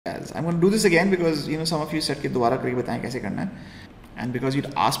as I'm going to do this again because some of you said कि दोबारा करके बताएं कैसे करना है, and because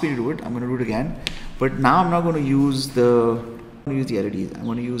you'd asked me to do it, I'm going to do it again. But now I'm not going to use the LEDs. I'm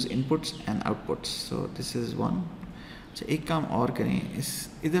going to use inputs and outputs. So this is one. अच्छा एक काम और करें, इस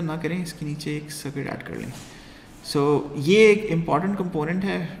इधर ना करें, इसके नीचे एक सर्किट ऐड कर लें. So ये एक important component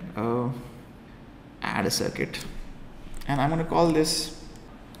है, add a circuit, and I'm going to call this,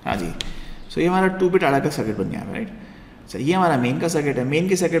 हाँ जी. So ये हमारा 2-bit ADA का सर्किट बन गया, right? So ये हमारा मेन का सर्किट है. मेन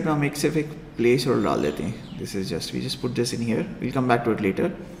के सर्किट में हम सिर्फ एक प्लेस होल्डर डाल देते हैं. This is just, we just put this in here, we'll come back to it later.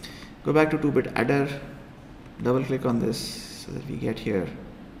 Go back to 2-bit adder, double click on this so that we get here.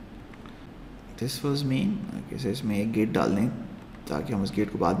 This was main. Okay, सो इसमें एक gate डाल दें ताकि हम उस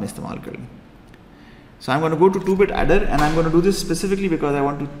gate को बाद में इस्तेमाल कर लें. So I'm going to go to 2-bit adder, and I'm going to do this specifically because I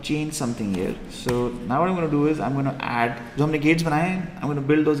want to change something here. So now what I'm going to do is I'm going to add, जो हमने gates बनाए हैं, I'm going to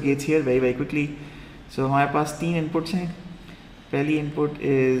build those gates here very very quickly. So हमारे पास 3 inputs हैं. पहली input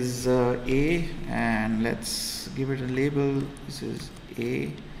is A, and let's give it a label. This is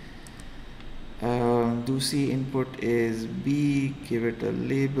A. दूसरी input is B, give it a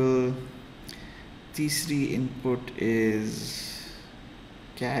label. तीसरी input is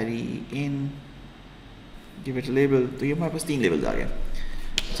carry in, give it a label. तो ये हमारे पास 3 labels आ गए.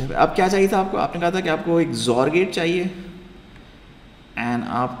 अच्छा, अब क्या चाहिए था आपको? आपने कहा था कि आपको एक जोर गेट चाहिए एंड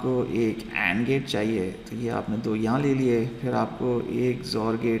आपको एक एंड गेट चाहिए. तो ये आपने 2 यहाँ ले लिए. फिर आपको एक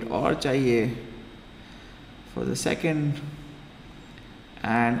जोर गेट और चाहिए फॉर द सेकंड,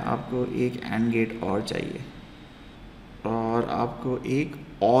 एंड आपको एक एंड गेट और चाहिए, और आपको एक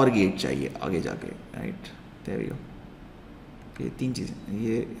और गेट चाहिए आगे जाके, राइट? There we go. ये 3 चीज़ें.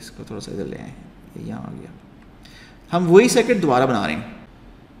 ये इसको थोड़ा सा इधर ले आए, ये यहाँ आ गया. हम वही सर्किट दोबारा बना रहे हैं.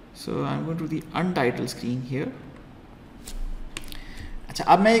 सो I am going to the untitled screen here. अच्छा,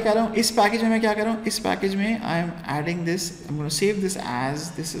 अब मैं ये कह रहा हूँ, इस पैकेज में मैं क्या कर रहा हूँ, इस पैकेज में I am adding this, I am going to save this as,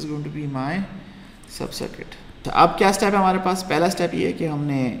 this is going to be my सब सर्किट. तो अब क्या स्टेप है हमारे पास? पहला स्टेप ये है कि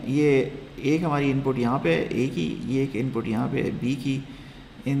हमने ये एक हमारी इनपुट यहाँ पे है ए की, ये एक इनपुट यहाँ पे है बी की,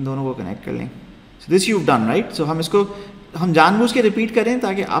 इन दोनों को कनेक्ट कर लें. So this you've done, right? सो हम इसको हम जानबूझ के रिपीट करें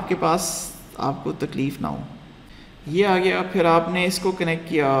ताकि आपके पास आपको तकलीफ ना हो. ये आ गया. फिर आपने इसको कनेक्ट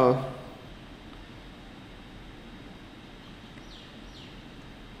किया,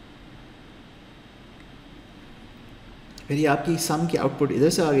 फिर ये आपकी सम की आउटपुट इधर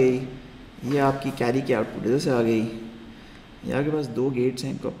से आ गई, ये आपकी कैरी की आउटपुट इधर से आ गई. ये आपके पास 2 गेट्स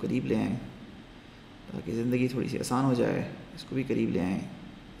हैं, इनको आप करीब ले आएँ ताकि ज़िंदगी थोड़ी सी आसान हो जाए. इसको भी करीब ले आएँ,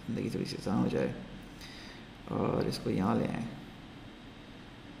 ज़िंदगी थोड़ी सी आसान हो जाए, और इसको यहाँ ले आएँ.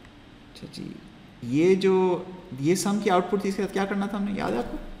 अच्छा जी, ये सम की आउटपुट थी, इसके साथ क्या करना था हमने, याद है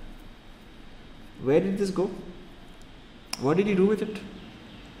आपको? Where did this go? What did you do with it?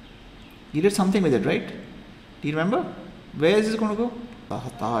 You did something with it, right? Do you remember? Where is this going to go?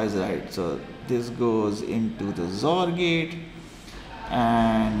 Taha is right. So this goes into the XOR gate,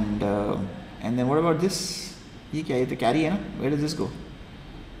 and then what about this? ये क्या है? तो carry है ना? Where does this go?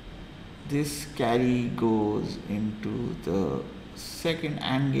 This carry goes into the second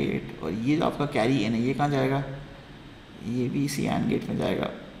AND gate, और ये जो आपका कैरी है ना, ये कहाँ जाएगा? ये भी इसी AND गेट में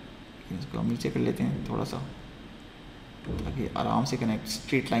जाएगा. इसको हम नीचे कर लेते हैं थोड़ा सा ताकि आराम से कनेक्ट,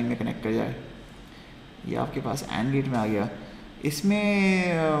 स्ट्रेट लाइन में कनेक्ट कर जाए. ये आपके पास AND गेट में आ गया.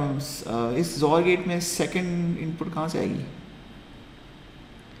 इसमें इस XOR गेट में सेकंड इनपुट कहाँ से आएगी?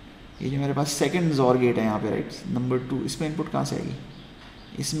 ये जो मेरे पास सेकंड XOR गेट है यहाँ पे, राइट, नंबर 2, इसमें इनपुट कहाँ से आएगी?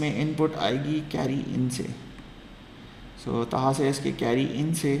 इसमें इनपुट आएगी कैरी इन से. सो तहाँ से इसके कैरी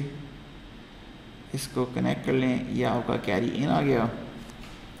इन से इसको कनेक्ट कर लें. ये आपका कैरी इन आ गया.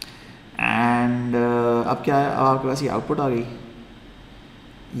 एंड अब क्या है? अब आपके पास ये आउटपुट आ गई.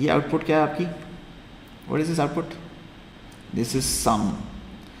 ये आउटपुट क्या है आपकी? What is this output? This is some.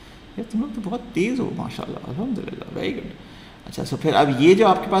 यार तुम लोग तो बहुत तेज़ हो, माशाल्लाह, अल्हम्दुलिल्लाह, वेरी गुड. अच्छा, सो फिर अब ये जो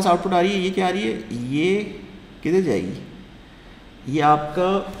आपके पास आउटपुट आ रही है, ये क्या आ रही है? ये किधर जाएगी? ये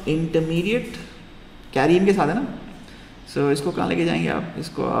आपका इंटरमीडिएट कैरी इन के साथ है ना. सो इसको कहाँ लेके जाएंगे आप?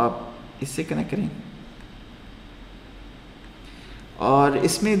 इसको आप इससे कनेक्ट करें, और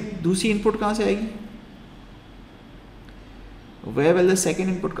इसमें दूसरी इनपुट कहाँ से आएगी? Where will the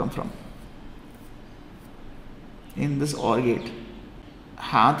second input come from? In this OR gate.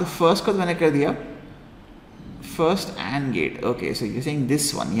 हाँ, तो फर्स्ट को तो मैंने कर दिया, first AND gate. Okay, so you saying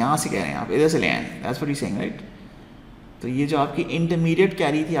this one, यहाँ से कह रहे हैं आप, इधर से ले आए. That's what you saying, right? तो ये जो आपकी इंटरमीडिएट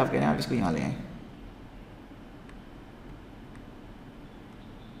कैरी थी, आप कह रहे हैं आप इसको यहाँ ले आए.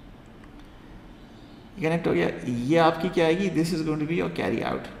 कनेक्ट हो गया. ये आपकी क्या आएगी? This is going to be your carry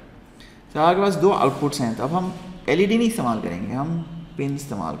out. तो आपके पास 2 आउटपुट्स हैं. तो अब हम LED नहीं इस्तेमाल करेंगे, हम पिन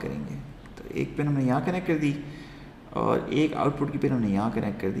इस्तेमाल करेंगे. तो एक पिन हमने यहाँ कनेक्ट कर दी, और एक आउटपुट की पिन हमने यहाँ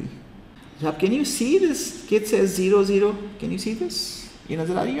कनेक्ट कर दी. अब can you see this kit says 0 0? Can you see this? ये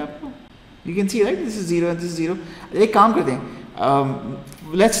नज़र आ रही है आपको? You can see right, this is 0 this is 0. एक काम करते हैं,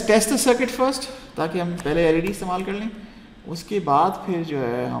 let's test the circuit first, ताकि हम पहले एलईडी इस्तेमाल कर लें, उसके बाद फिर जो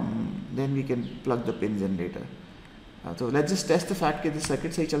है हम then we can plug the pins in letter. तो let's just test the fact कि दिस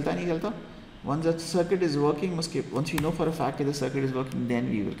सर्किट सही चलता है नहीं चलता. once the circuit is working, once we know for a fact that the circuit is working, then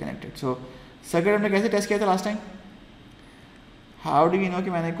we will connect it. So circuit हमने कैसे test किया था last time? How do we know कि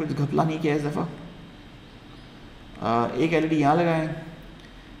मैंने कुछ घपला नहीं किया इस दफ़ा? एक एलईडी यहाँ लगाएं,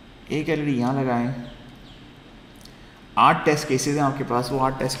 एक एलईडी यहाँ लगाएं. 8 टेस्ट केसेस हैं आपके पास, वो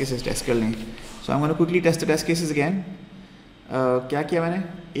 8 टेस्ट केसेस टेस्ट कर लें. सो I am gonna quickly test the test cases again. क्या किया मैंने?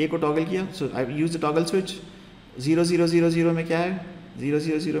 ए को टॉगल किया. सो आई यूज द टॉगल स्विच. 0 0 0 0 में क्या है? 0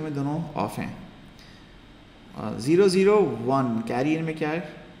 0 0 में दोनों ऑफ हैं. 0 0 1 कैरी इन में क्या है?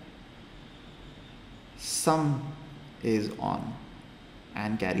 सम is on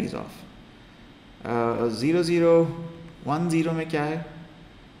and carry is of. 0 0 1 0 में क्या है?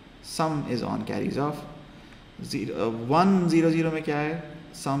 सम is on carry is of. 1 0 0 में क्या है?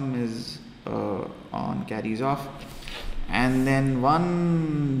 सम is on carry is of. And then 1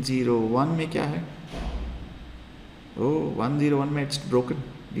 0 1 में क्या है? Oh, 101 में it's broken.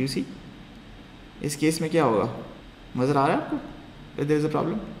 Do you see? इस केस में क्या होगा? नजर आ रहा है आपको? There is a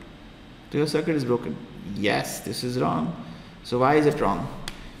problem. तो your circuit is broken. Yes, this is wrong. So why is it wrong?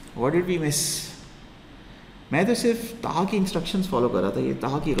 What did we miss? मैं तो सिर्फ ताहा की इंस्ट्रक्शंस फॉलो कर रहा था. ये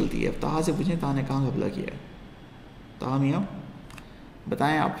ताहा की गलती है. अब ताहा से पूछें ताहा ने कहाँ घपला किया है. ताहा मियाँ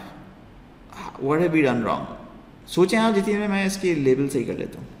बताएं आप, what have we done wrong? सोचें आप जितने में मैं इसके लेबल सही कर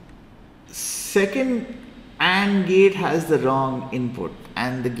लेता हूँ. Second AND gate has the wrong input,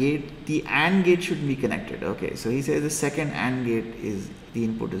 and the AND gate shouldn't be connected. Okay, so he says the second AND gate is the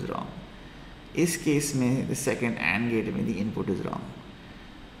input is wrong. इस केस में the second AND gate में the input is wrong,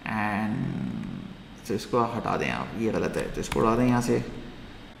 and so इसको हटा दें आप, ये गलत है. तो इसको उड़ा दें यहाँ से,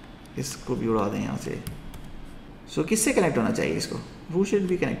 इसको भी उड़ा दें यहाँ से. So किससे कनेक्ट होना चाहिए इसको? Who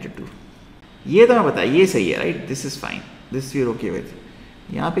should be connected to? ये तो मैं बताया, ये सही है right. This is fine, this we are okay with.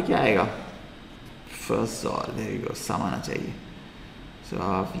 यहाँ पे क्या आएगा? फर्स्ट और देयर यू गो, सम आना चाहिए. सो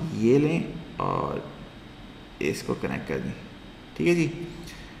आप ये लें और इसको कनेक्ट कर दें. ठीक है जी.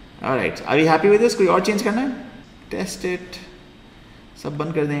 Alright, are you happy with this? कोई और चेंज करना है? Test it. सब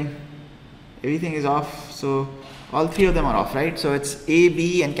बंद कर दें. Everything is of. So all 3 of them are off, right? So it's A, B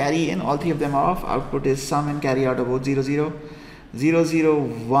and carry in. All 3 of them are off. Output is sum and carry out of both 0 0 0 0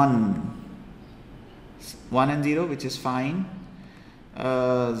 1 1 and 0, which is fine.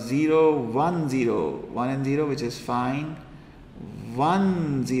 0 1 0 1 and 0, which is fine.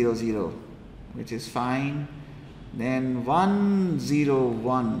 1 0 0, which is fine. Then 1 0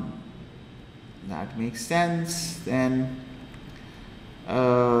 1, that makes sense. Then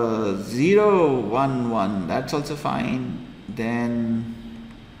 0 1 1, that's also fine. Then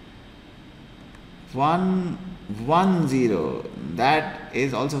 1 1 0, that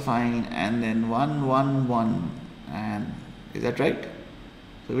is also fine. And then 1 1 1, and is that right?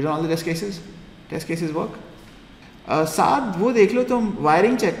 So we done all the test cases. Test cases work. साथ वो देख लो, तुम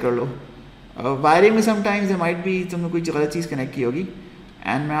wiring check कर लो. Wiring में sometimes there might be तुमने कोई गलत चीज़ connect की होगी,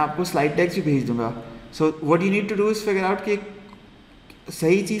 एंड मैं आपको स्लाइड टेक्स्ट भी भेज दूंगा. So what you need to do is figure out कि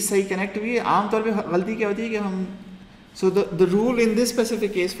सही चीज़ सही कनेक्ट हुई है. आमतौर पे गलती क्या होती है कि हम, so the rule in this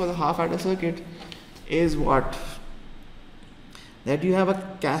specific case for the half adder circuit is what, that you have a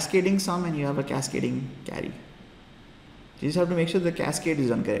cascading some and you have a cascading carry. You just have to make sure the cascade is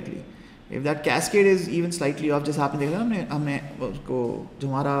done correctly. If that cascade is even slightly off, जैसे आपने देखा ना, हमने उसको जो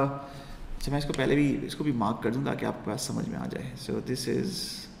हमारा, मैं इसको पहले भी इसको भी मार्क कर दूँ ताकि आपको बात समझ में आ जाए. So this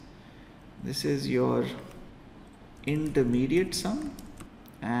is your intermediate sum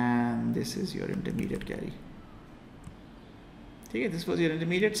and this is your intermediate carry. ठीक है, this was your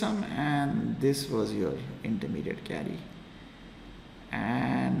intermediate sum and this was your intermediate carry,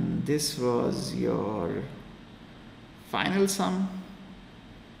 and this was your final sum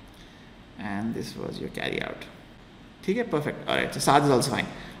and this was your carry out. ठीक है, perfect. All right, so साथ is also fine.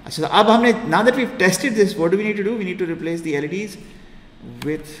 अच्छा, अब हमने, now that we've tested this, what do we need to do? We need to replace the LEDs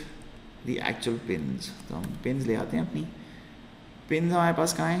with the actual pins. तो हम pins ले आते हैं अपनी. pins हमारे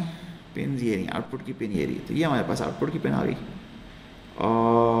पास कहाँ हैं? pins ये रही, आउटपुट की पिन ये रही. तो ये हमारे पास आउटपुट की पिन आ गई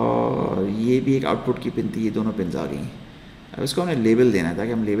और ये भी एक आउटपुट की पिन थी. ये दोनों पिन्स आ गई. अब इसको हमें लेबल देना है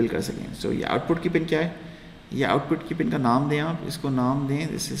ताकि हम लेबल कर सकें. सो ये आउटपुट की पिन क्या है? ये आउटपुट की पिन का नाम दें आप, इसको नाम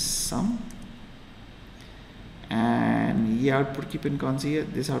दें दिस इज सम, एंड ये आउटपुट की पिन कौन सी है?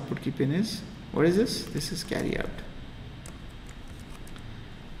 दिस आउटपुट की pin is, what is this? This is carry out.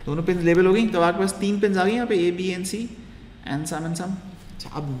 दोनों पिन लेबल हो गई, तो आपके पास 3 पिन आ गई यहाँ पे A, B and C and some and some. So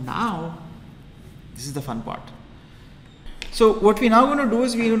अब now this is the fun part. So what we now going to do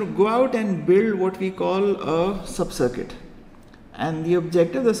is we're going to go out and build what we call a subcircuit. And the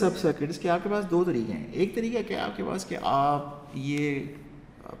objective of the subcircuit is कि आपके पास दो तरीके हैं. एक तरीका क्या है आपके पास कि आप ये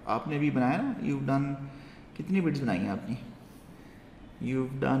आपने भी बनाया ना, you've done कितनी बिट्स बनाई हैं आपने?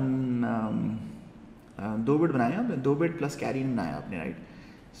 You've done 2 बिट बनाए आपने, 2 बिट प्लस कैरी बनाया आपने, right?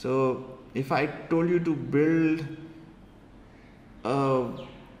 So if I told you to build a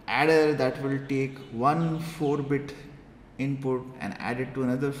adder that will take one 4-bit input and add it to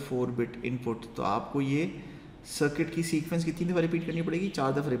another 4-bit input, तो आपको ये सर्किट की सीक्वेंस कितनी दफ़ा रिपीट करनी पड़ेगी?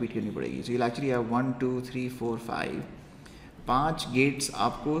 4 दफ़ा रिपीट करनी पड़ेगी. So you'll actually have 1 2 3 4 5 5 gets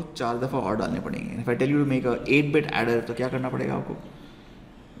आपको 4 दफ़ा और डालने पड़ेंगे. If I tell you to make a 8-bit adder, तो क्या करना पड़ेगा आपको?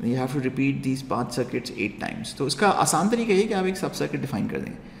 You have to repeat these 5 circuits 8 times. तो इसका आसान तरीका ये कि आप एक सब सर्किट डिफाइन कर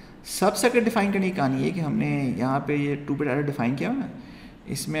दें. सब सर्किट डिफाइन करने की कहानी है कि हमने यहाँ पे ये 2-bit adder डिफाइन किया हुआ ना,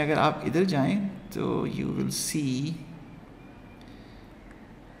 इसमें अगर आप इधर जाएं तो you will see,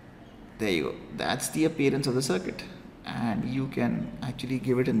 there you go, that's the appearance of the circuit and you can actually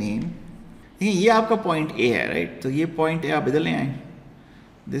give it a name. देखिए ये आपका पॉइंट A है, राइट? तो ये पॉइंट A आप इधर ले आएँ,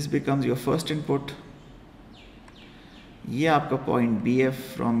 this becomes your first input. ये आपका point BF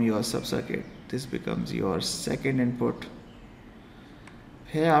from your subcircuit, this becomes your second input.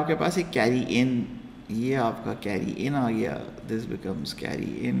 फिर आपके पास एक कैरी इन, ये आपका कैरी इन आ गया, this becomes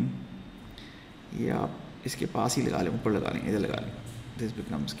कैरी इन. ये आप इसके पास ही लगा लें, ऊपर लगा लें, इधर लगा लें, this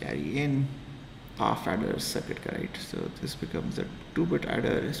becomes carry in. Half adder circuit का, right? So this becomes the 2-bit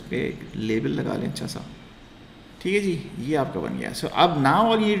adder. इस पर लेबल लगा लें अच्छा सा, ठीक है जी, ये आपका बन गया. सो अब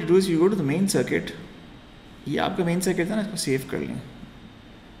now all you do is you go to the main circuit. ये आपका मेन सर्किट था ना, इसको सेव कर लें.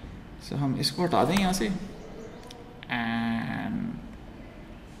 सो हम इसको हटा दें यहाँ से एंड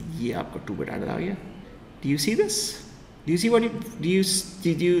ये आपका 2-bit adder आ गया. Do you see this? Do you see what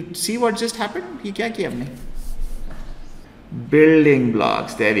did you see what just happened? ये क्या किया हमने? Building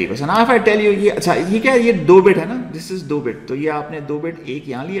blocks, there we go. So now if I tell you, ये अच्छा ये क्या है? ये 2-bit है ना, दिस इज 2-bit. तो ये आपने 2-bit एक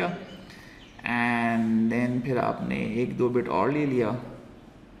यहाँ लिया एंड देन फिर आपने एक 2-bit और ले लिया,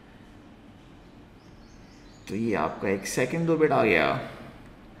 तो ये आपका एक सेकंड 2-bit आ गया.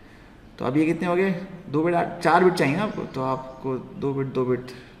 तो अब ये कितने हो गए? 2-bit 4 बिट चाहिए ना आपको, तो आपको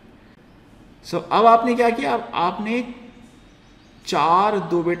 2-bit. सो अब आपने क्या किया? आपने 4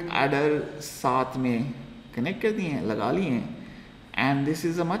 2-bit एडर साथ में कनेक्ट कर दिए हैं, लगा लिए हैं. And this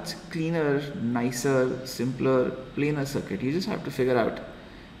is a much cleaner, nicer, simpler, planar circuit. You just have to figure out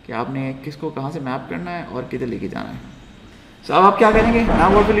कि आपने किसको कहाँ से मैप करना है और किधर लेके जाना है. So अब आप क्या करेंगे? Now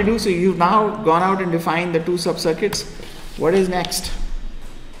what will you do? So you've now gone out and defined the 2 sub-circuits. What is next?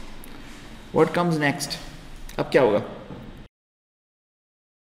 What comes next? अब क्या होगा?